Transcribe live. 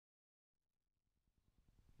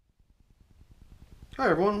Hi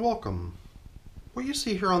everyone, welcome. What you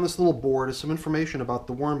see here on this little board is some information about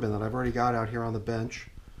the worm bin that I've already got out here on the bench.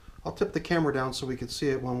 I'll tip the camera down so we can see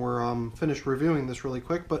it when we're finished reviewing this really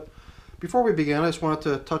quick, but before we begin I just wanted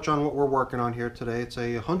to touch on what we're working on here today. It's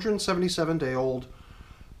a 177-day-old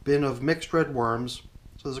bin of mixed red worms.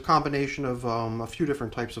 So there's a combination of a few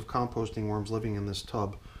different types of composting worms living in this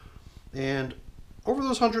tub. And over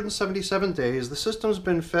those 177 days, the system's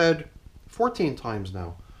been fed 14 times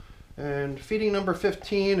now. And feeding number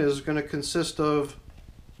 15 is going to consist of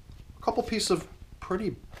a couple pieces of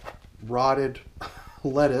pretty rotted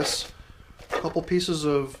lettuce, a couple pieces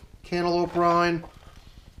of cantaloupe rind.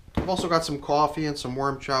 I've also got some coffee and some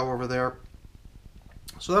worm chow over there.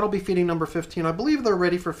 So that'll be feeding number 15. I believe they're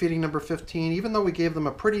ready for feeding number 15, even though we gave them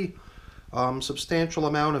a pretty substantial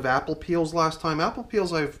amount of apple peels last time. Apple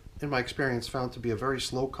peels I've, in my experience, found to be a very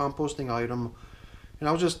slow composting item. And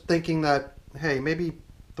I was just thinking that, hey, maybe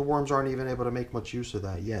the worms aren't even able to make much use of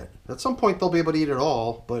that yet. At some point they'll be able to eat it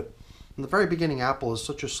all, but in the very beginning apple is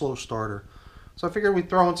such a slow starter. So I figured we'd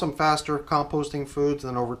throw in some faster composting foods,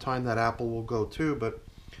 and then over time that apple will go too, but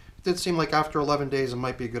it did seem like after 11 days it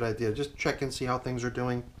might be a good idea. Just check and see how things are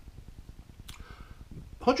doing.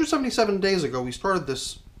 177 days ago we started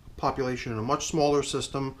this population in a much smaller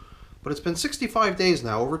system, but it's been 65 days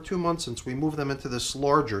now, over 2 months since we moved them into this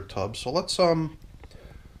larger tub. So let's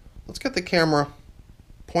get the camera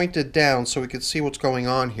pointed down so we can see what's going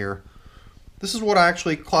on here. This is what I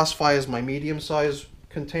actually classify as my medium-sized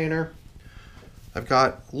container. I've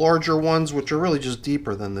got larger ones which are really just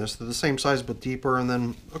deeper than this. They're the same size but deeper, and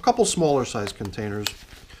then a couple smaller size containers.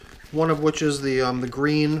 One of which is the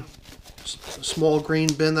green, small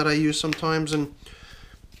green bin that I use sometimes. And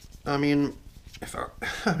I mean,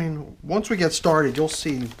 once we get started, you'll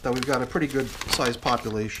see that we've got a pretty good sized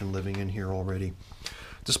population living in here already.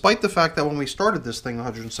 Despite the fact that when we started this thing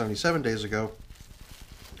 177 days ago,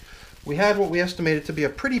 we had what we estimated to be a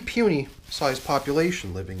pretty puny sized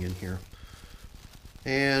population living in here.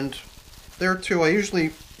 And there too, I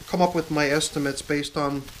usually come up with my estimates based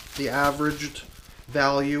on the averaged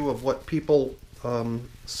value of what people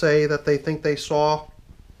say that they think they saw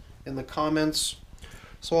in the comments.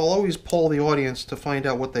 So I'll always poll the audience to find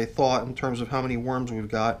out what they thought in terms of how many worms we've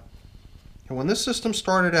got. And when this system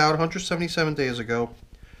started out 177 days ago,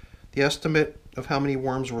 the estimate of how many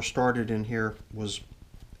worms were started in here was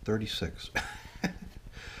 36. So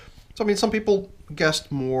I mean, some people guessed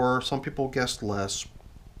more, some people guessed less.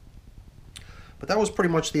 But that was pretty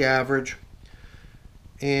much the average.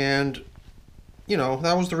 And, you know,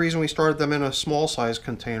 that was the reason we started them in a small size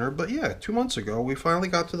container. But yeah, 2 months ago, we finally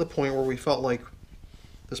got to the point where we felt like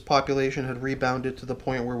this population had rebounded to the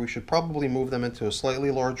point where we should probably move them into a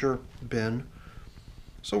slightly larger bin.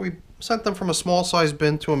 So we sent them from a small size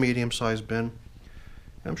bin to a medium size bin.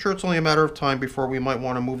 I'm sure it's only a matter of time before we might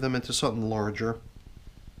want to move them into something larger.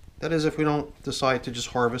 That is, if we don't decide to just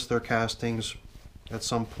harvest their castings at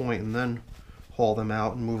some point and then haul them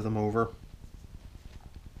out and move them over.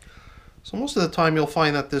 So most of the time you'll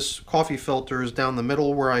find that this coffee filter is down the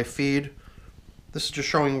middle where I feed. This is just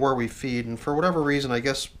showing where we feed, and for whatever reason, I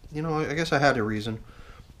guess I had a reason.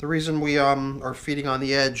 The reason we are feeding on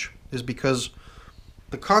the edge is because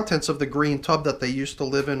the contents of the green tub that they used to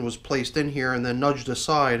live in was placed in here and then nudged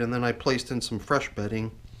aside, and then I placed in some fresh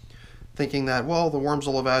bedding, thinking that, well, the worms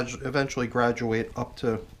will eventually graduate up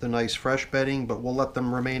to the nice fresh bedding, but we'll let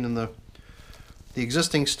them remain in the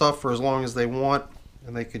existing stuff for as long as they want,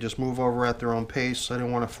 and they could just move over at their own pace. I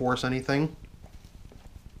didn't want to force anything.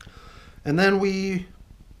 And then we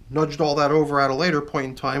nudged all that over at a later point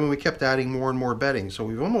in time, and we kept adding more and more bedding. So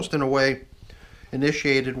we've almost, in a way,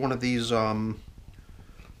 initiated one of these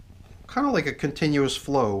kind of like a continuous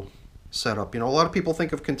flow setup. You know, a lot of people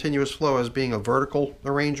think of continuous flow as being a vertical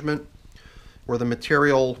arrangement where the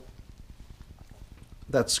material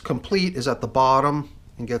that's complete is at the bottom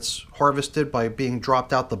and gets harvested by being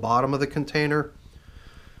dropped out the bottom of the container.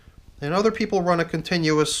 And other people run a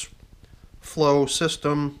continuous flow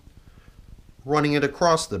system running it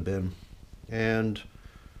across the bin. And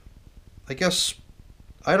I guess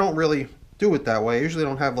I don't really do it that way. I usually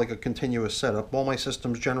don't have like a continuous setup. All my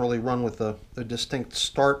systems generally run with a distinct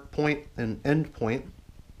start point and end point.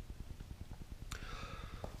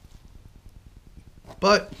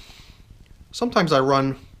 But sometimes I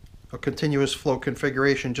run a continuous flow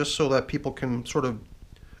configuration just so that people can sort of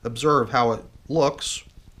observe how it looks,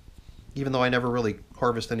 even though I never really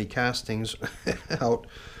harvest any castings out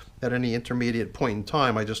at any intermediate point in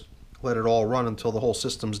time. I just let it all run until the whole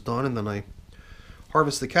system's done, and then I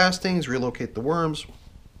harvest the castings, relocate the worms.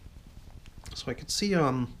 So I could see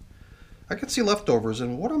leftovers,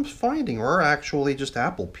 and what I'm finding are actually just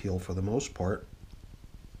apple peel for the most part.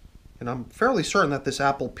 And I'm fairly certain that this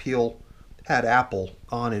apple peel had apple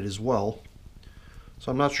on it as well.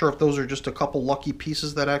 So I'm not sure if those are just a couple lucky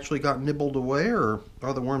pieces that actually got nibbled away, or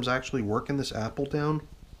are the worms actually working this apple down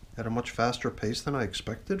at a much faster pace than I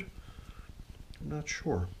expected? I'm not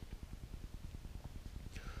sure.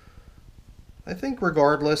 I think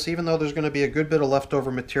regardless, even though there's going to be a good bit of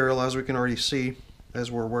leftover material, as we can already see as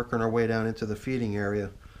we're working our way down into the feeding area,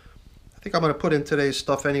 I think I'm going to put in today's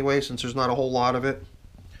stuff anyway, since there's not a whole lot of it.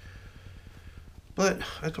 But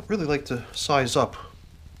I'd really like to size up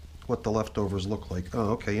what the leftovers look like.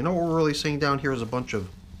 Oh, okay. You know what we're really seeing down here is a bunch of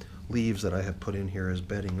leaves that I have put in here as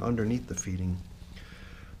bedding underneath the feeding.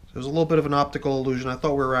 So there's a little bit of an optical illusion. I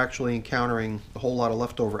thought we were actually encountering a whole lot of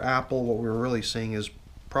leftover apple. What we were really seeing is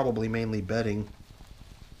probably mainly bedding.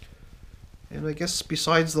 And I guess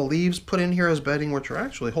besides the leaves put in here as bedding, which are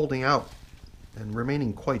actually holding out and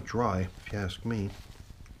remaining quite dry, if you ask me.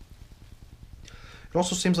 It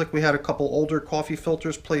also seems like we had a couple older coffee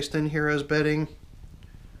filters placed in here as bedding.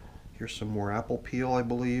 Here's some more apple peel, I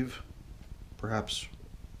believe. Perhaps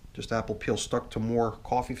just apple peel stuck to more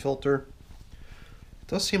coffee filter. It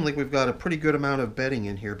does seem like we've got a pretty good amount of bedding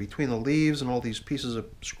in here between the leaves and all these pieces of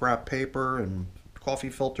scrap paper and coffee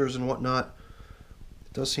filters and whatnot.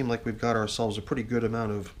 It does seem like we've got ourselves a pretty good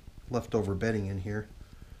amount of leftover bedding in here.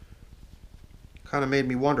 Kind of made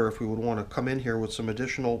me wonder if we would want to come in here with some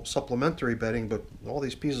additional supplementary bedding, but all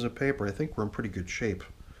these pieces of paper, I think we're in pretty good shape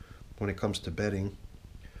when it comes to bedding.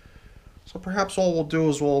 So perhaps all we'll do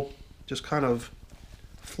is we'll just kind of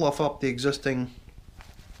fluff up the existing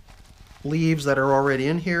leaves that are already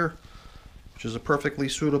in here, which is a perfectly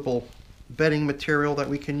suitable bedding material that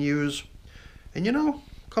we can use. And you know,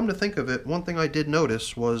 come to think of it, one thing I did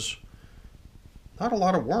notice was not a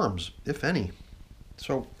lot of worms, if any.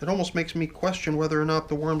 So it almost makes me question whether or not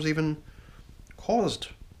the worms even caused,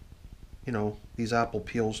 you know, these apple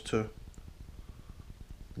peels to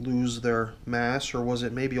lose their mass, or was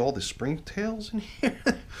it maybe all the springtails in here?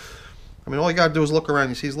 I mean, all you gotta do is look around.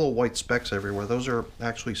 You see these little white specks everywhere. Those are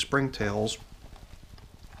actually springtails,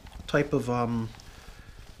 a type of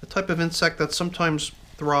insect that sometimes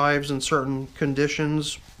thrives in certain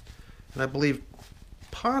conditions, and I believe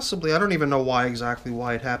possibly, I don't even know exactly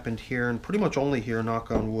why it happened here, and pretty much only here,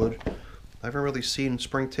 knock on wood. I haven't really seen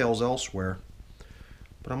springtails elsewhere.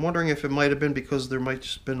 But I'm wondering if it might have been because there might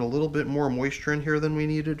have been a little bit more moisture in here than we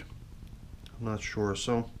needed. I'm not sure.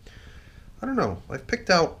 So, I don't know. I've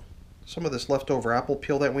picked out some of this leftover apple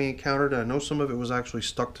peel that we encountered. I know some of it was actually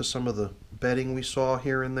stuck to some of the bedding we saw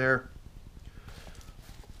here and there.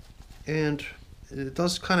 And it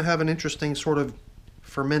does kind of have an interesting sort of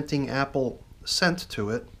fermenting apple scent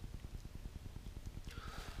to it.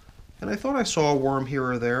 And I thought I saw a worm here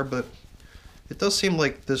or there, but it does seem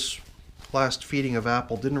like this last feeding of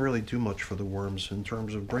apple didn't really do much for the worms in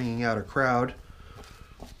terms of bringing out a crowd.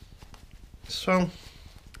 So,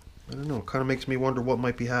 I don't know, it kind of makes me wonder what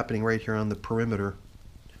might be happening right here on the perimeter.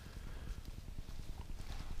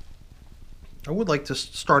 I would like to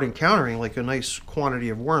start encountering like a nice quantity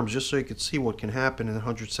of worms just so you could see what can happen in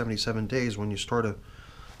 177 days when you start a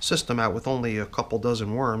system out with only a couple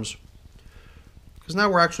dozen worms. Because now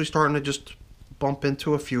we're actually starting to just bump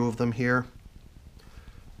into a few of them here.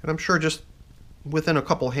 And I'm sure just within a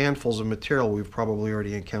couple handfuls of material we've probably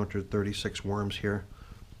already encountered 36 worms here,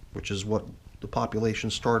 which is what the population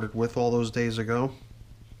started with all those days ago,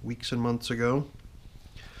 weeks and months ago.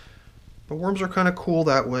 But worms are kind of cool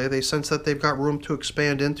that way. They sense that they've got room to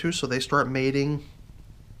expand into, so they start mating.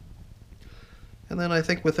 And then I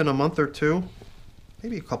think within a month or two,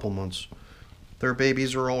 maybe a couple months, their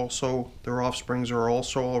babies are also, their offsprings are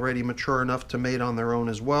also already mature enough to mate on their own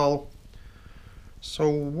as well. So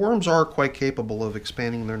worms are quite capable of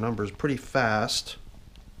expanding their numbers pretty fast.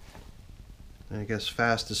 And I guess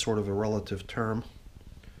fast is sort of a relative term,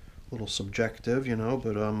 a little subjective, you know,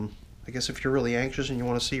 but I guess if you're really anxious and you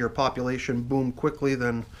want to see your population boom quickly,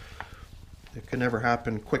 then it can never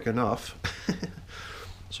happen quick enough.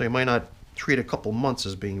 So you might not treat a couple months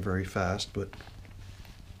as being very fast, but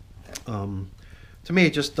to me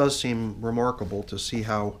it just does seem remarkable to see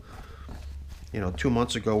how, you know, 2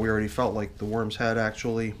 months ago we already felt like the worms had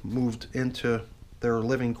actually moved into their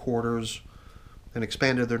living quarters and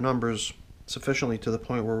expanded their numbers sufficiently to the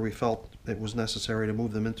point where we felt it was necessary to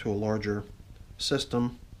move them into a larger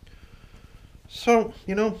system. So,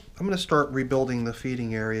 you know, I'm going to start rebuilding the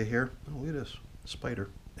feeding area here. Oh, look at this spider.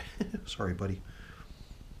 Sorry, buddy.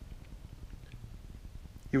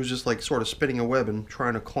 He was just like sort of spinning a web and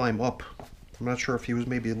trying to climb up. I'm not sure if he was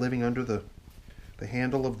maybe living under the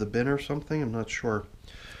handle of the bin or something. I'm not sure.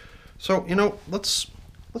 So, you know, let's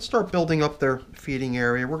start building up their feeding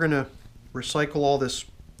area. We're going to recycle all this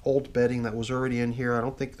old bedding that was already in here. I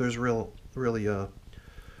don't think there's really a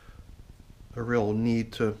real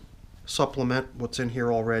need to supplement what's in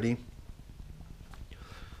here already.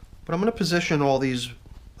 But I'm going to position all these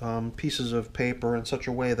pieces of paper in such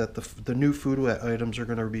a way that the new food items are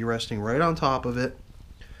going to be resting right on top of it,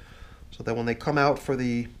 so that when they come out for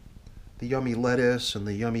the yummy lettuce and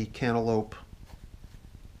the yummy cantaloupe,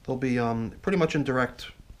 they'll be pretty much in direct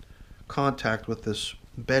contact with this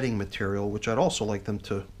bedding material, which I'd also like them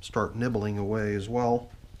to start nibbling away as well.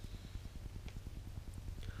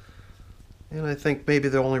 And I think maybe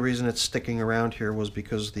the only reason it's sticking around here was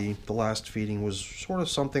because the last feeding was sort of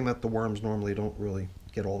something that the worms normally don't really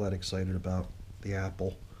get all that excited about, the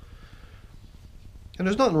apple. And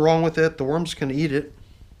there's nothing wrong with it. The worms can eat it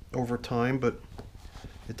over time, but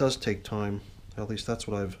it does take time. At least that's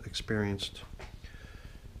what I've experienced.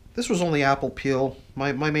 This was only apple peel.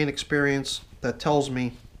 My main experience that tells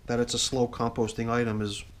me that it's a slow composting item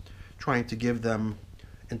is trying to give them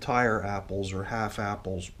entire apples or half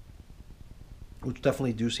apples, which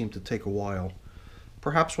definitely do seem to take a while.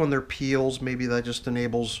 Perhaps when they're peels, maybe that just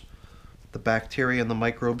enables the bacteria and the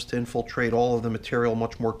microbes to infiltrate all of the material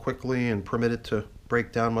much more quickly and permit it to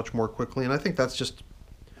break down much more quickly. And I think that's just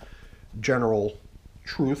general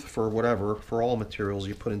truth for whatever, for all materials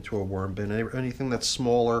you put into a worm bin. Anything that's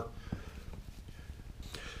smaller,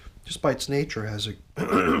 just by its nature, has a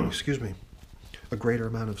excuse me, a greater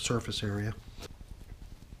amount of surface area.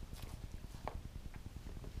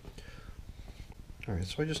 Alright,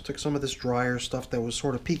 so I just took some of this drier stuff that was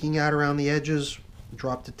sort of peeking out around the edges,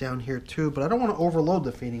 dropped it down here too, but I don't want to overload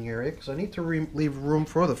the feeding area because I need to leave room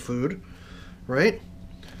for the food, right?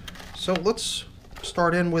 So let's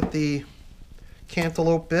start in with the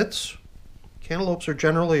cantaloupe bits. Cantaloupes are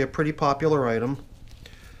generally a pretty popular item,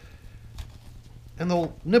 and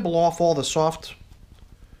they'll nibble off all the soft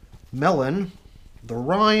melon. The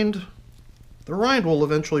rind will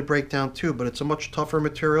eventually break down too, but it's a much tougher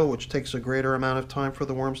material, which takes a greater amount of time for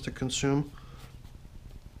the worms to consume.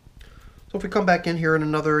 So if we come back in here in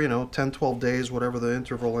another, 10, 12 days, whatever the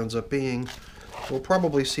interval ends up being, we'll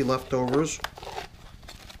probably see leftovers.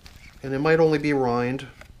 And it might only be rind.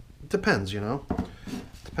 It depends,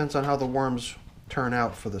 Depends on how the worms turn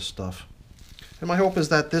out for this stuff. And my hope is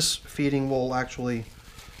that this feeding will actually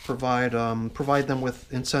provide them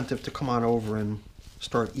with incentive to come on over and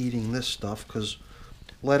start eating this stuff, because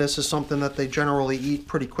lettuce is something that they generally eat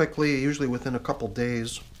pretty quickly, usually within a couple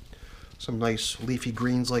days. Some nice leafy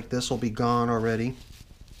greens like this will be gone already.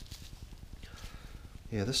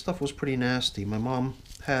 Yeah, this stuff was pretty nasty. My mom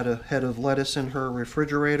had a head of lettuce in her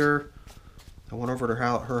refrigerator. I went over to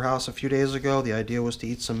her house a few days ago. The idea was to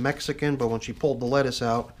eat some Mexican, but when she pulled the lettuce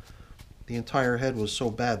out, the entire head was so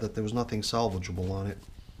bad that there was nothing salvageable on it.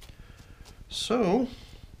 So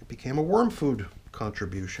it became a worm food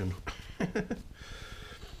contribution.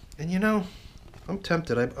 And I'm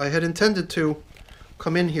tempted. I had intended to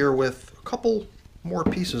come in here with a couple more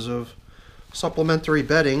pieces of supplementary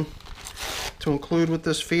bedding to include with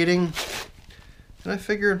this feeding, and I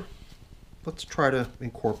figured let's try to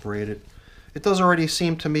incorporate it. It does already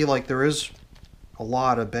seem to me like there is a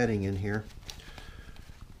lot of bedding in here.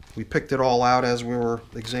 We picked it all out as we were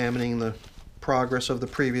examining the progress of the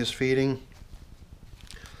previous feeding.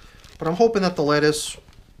 But I'm hoping that the lettuce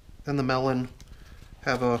and the melon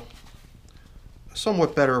have a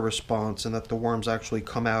somewhat better response, and that the worms actually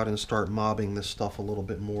come out and start mobbing this stuff a little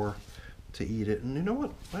bit more to eat it. And you know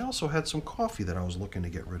what? I also had some coffee that I was looking to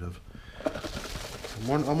get rid of.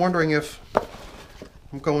 I'm wondering if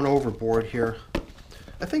I'm going overboard here.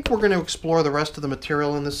 I think we're going to explore the rest of the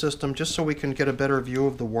material in the system just so we can get a better view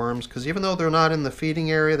of the worms, because even though they're not in the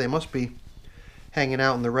feeding area, they must be hanging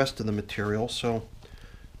out in the rest of the material. So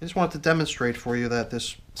I just wanted to demonstrate for you that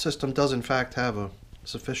this system does in fact have a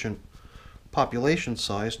sufficient population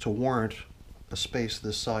size to warrant a space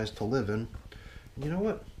this size to live in. And you know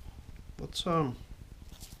what? Let's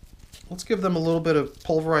give them a little bit of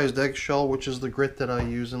pulverized eggshell, which is the grit that I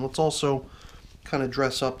use, and let's also kind of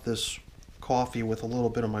dress up this coffee with a little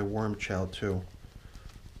bit of my worm chow too.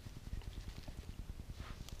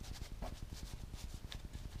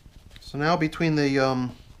 So now between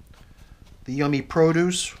the yummy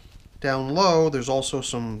produce down low, there's also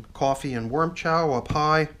some coffee and worm chow up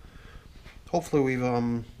high. Hopefully we've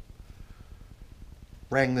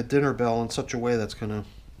rang the dinner bell in such a way that's going to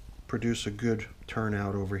produce a good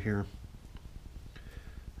turnout over here.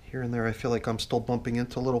 Here and there I feel like I'm still bumping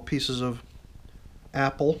into little pieces of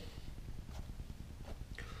apple.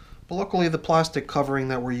 But luckily the plastic covering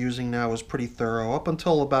that we're using now is pretty thorough. Up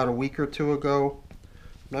until about a week or two ago,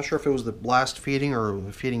 I'm not sure if it was the last feeding or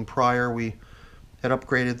the feeding prior, we had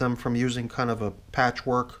upgraded them from using kind of a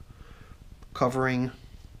patchwork covering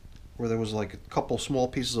where there was like a couple small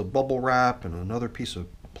pieces of bubble wrap and another piece of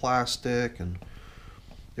plastic, and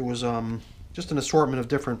it was just an assortment of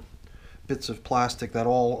different bits of plastic that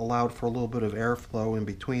all allowed for a little bit of airflow in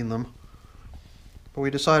between them. But we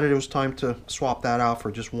decided it was time to swap that out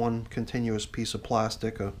for just one continuous piece of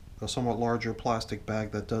plastic, a somewhat larger plastic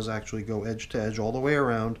bag that does actually go edge to edge all the way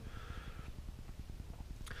around.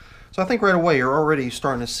 So I think right away you're already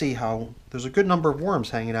starting to see how there's a good number of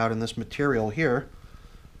worms hanging out in this material here,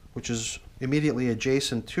 which is immediately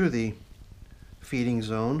adjacent to the feeding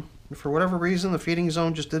zone. And for whatever reason, the feeding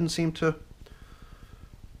zone just didn't seem to,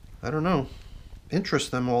 I don't know,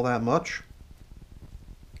 interest them all that much.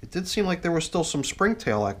 It did seem like there was still some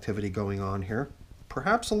springtail activity going on here.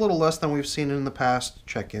 Perhaps a little less than we've seen in the past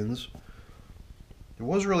check-ins. It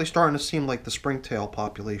was really starting to seem like the springtail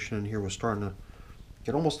population in here was starting to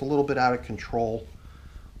get almost a little bit out of control.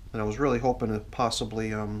 And I was really hoping to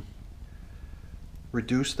possibly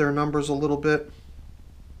reduce their numbers a little bit.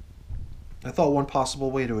 I thought one possible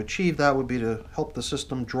way to achieve that would be to help the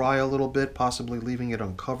system dry a little bit, possibly leaving it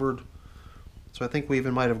uncovered. So I think we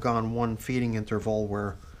even might have gone one feeding interval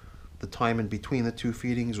where the time in between the two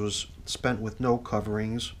feedings was spent with no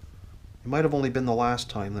coverings. It might have only been the last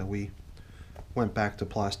time that we went back to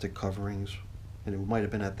plastic coverings, and it might have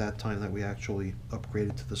been at that time that we actually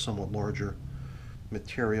upgraded to the somewhat larger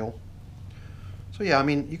material. So yeah, I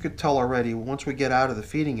mean, you could tell already, once we get out of the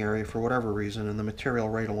feeding area for whatever reason, and the material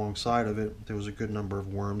right alongside of it, there was a good number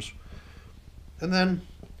of worms. And then,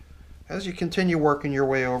 as you continue working your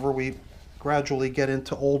way over, we gradually get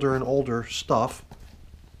into older and older stuff,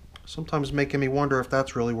 sometimes making me wonder if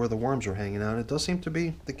that's really where the worms are hanging out. It does seem to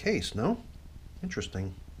be the case, no?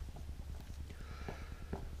 Interesting.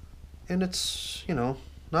 And it's, you know,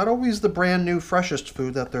 not always the brand new freshest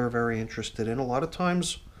food that they're very interested in. A lot of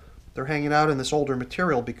times they're hanging out in this older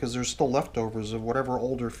material because there's still leftovers of whatever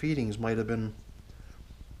older feedings might have been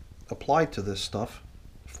applied to this stuff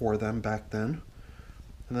for them back then.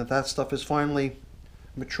 And that stuff is finally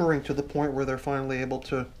maturing to the point where they're finally able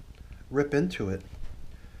to rip into it.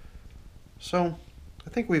 So I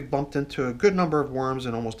think we've bumped into a good number of worms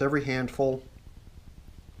in almost every handful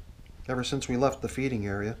ever since we left the feeding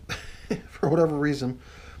area. For whatever reason,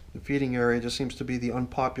 the feeding area just seems to be the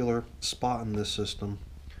unpopular spot in this system.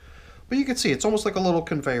 But you can see it's almost like a little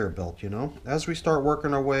conveyor belt, you know. As we start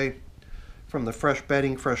working our way from the fresh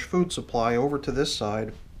bedding, fresh food supply over to this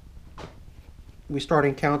side, we start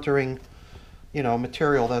encountering, you know,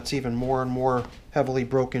 material that's even more and more heavily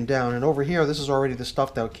broken down. And over here, this is already the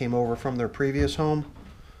stuff that came over from their previous home,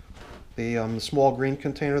 the small green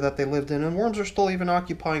container that they lived in. And worms are still even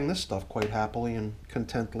occupying this stuff quite happily and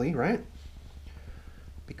contently, right?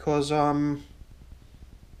 Because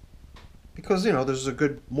you know, there's a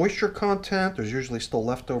good moisture content. There's usually still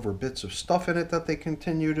leftover bits of stuff in it that they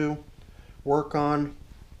continue to work on.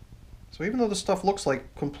 So even though the stuff looks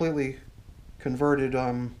like completely converted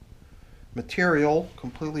material,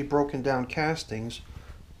 completely broken down castings,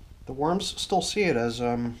 the worms still see it as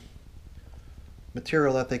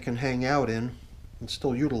material that they can hang out in and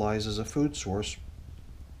still utilize as a food source.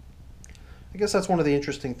 I guess that's one of the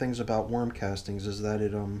interesting things about worm castings, is that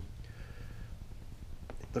it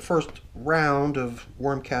the first round of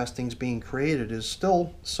worm castings being created is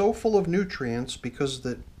still so full of nutrients because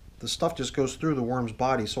the stuff just goes through the worm's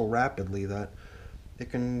body so rapidly that it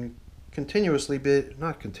can continuously be,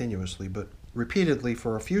 not continuously, but repeatedly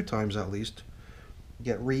for a few times at least,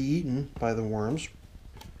 get re-eaten by the worms.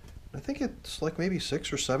 I think it's like maybe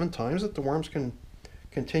 6 or 7 times that the worms can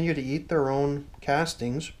continue to eat their own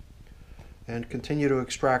castings and continue to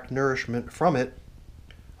extract nourishment from it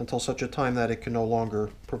until such a time that it can no longer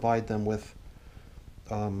provide them with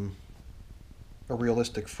a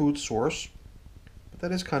realistic food source. But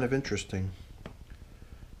that is kind of interesting,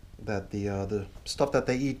 that the stuff that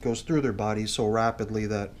they eat goes through their bodies so rapidly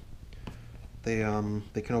that they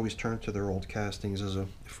can always turn to their old castings as a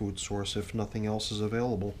food source if nothing else is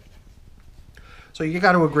available. So you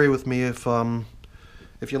got to agree with me if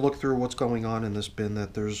you look through what's going on in this bin,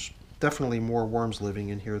 that there's definitely more worms living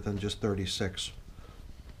in here than just 36.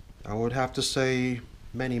 I would have to say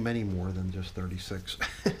many, many more than just 36.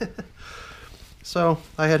 So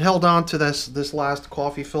I had held on to this last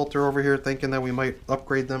coffee filter over here, thinking that we might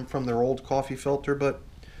upgrade them from their old coffee filter, but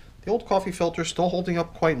the old coffee filter is still holding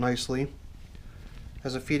up quite nicely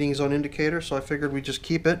as a feeding zone indicator, so I figured we'd just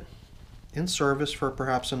keep it in service for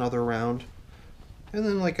perhaps another round. And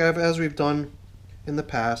then, like as we've done in the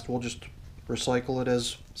past, we'll just recycle it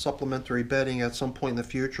as supplementary bedding at some point in the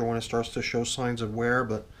future when it starts to show signs of wear,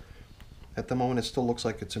 but at the moment it still looks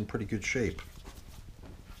like it's in pretty good shape.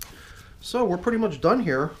 So we're pretty much done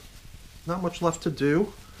here. Not much left to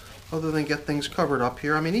do other than get things covered up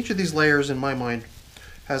here. I mean, each of these layers in my mind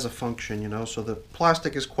has a function, you know. So the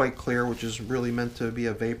plastic is quite clear, which is really meant to be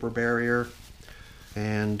a vapor barrier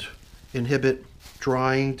and inhibit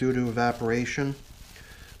drying due to evaporation.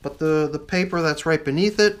 But the paper that's right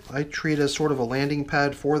beneath it, I treat as sort of a landing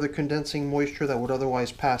pad for the condensing moisture that would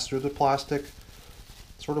otherwise pass through the plastic.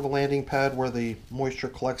 Sort of a landing pad where the moisture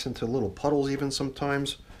collects into little puddles even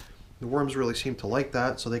sometimes. The worms really seem to like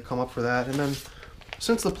that, so they come up for that. And then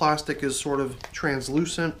since the plastic is sort of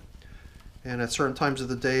translucent, and at certain times of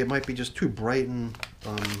the day it might be just too bright and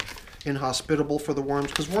inhospitable for the worms,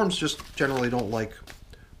 because worms just generally don't like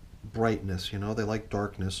brightness, you know, they like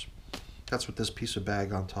darkness. That's what this piece of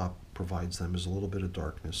bag on top provides them, is a little bit of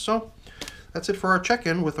darkness. So that's it for our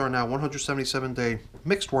check-in with our now 177-day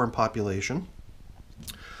mixed worm population.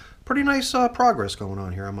 Pretty nice progress going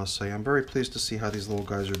on here, I must say. I'm very pleased to see how these little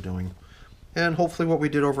guys are doing. And hopefully what we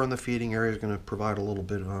did over in the feeding area is going to provide a little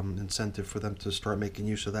bit of incentive for them to start making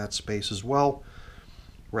use of that space as well,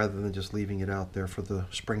 rather than just leaving it out there for the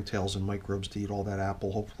springtails and microbes to eat all that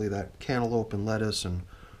apple. Hopefully that cantaloupe and lettuce and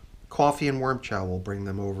coffee and worm chow will bring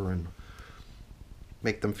them over and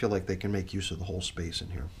make them feel like they can make use of the whole space in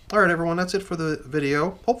here. Alright everyone, that's it for the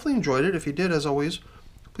video. Hopefully you enjoyed it. If you did, as always,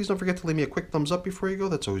 please don't forget to leave me a quick thumbs up before you go.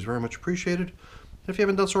 That's always very much appreciated. And if you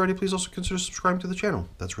haven't done so already, please also consider subscribing to the channel.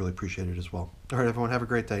 That's really appreciated as well. Alright everyone, have a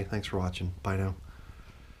great day. Thanks for watching. Bye now.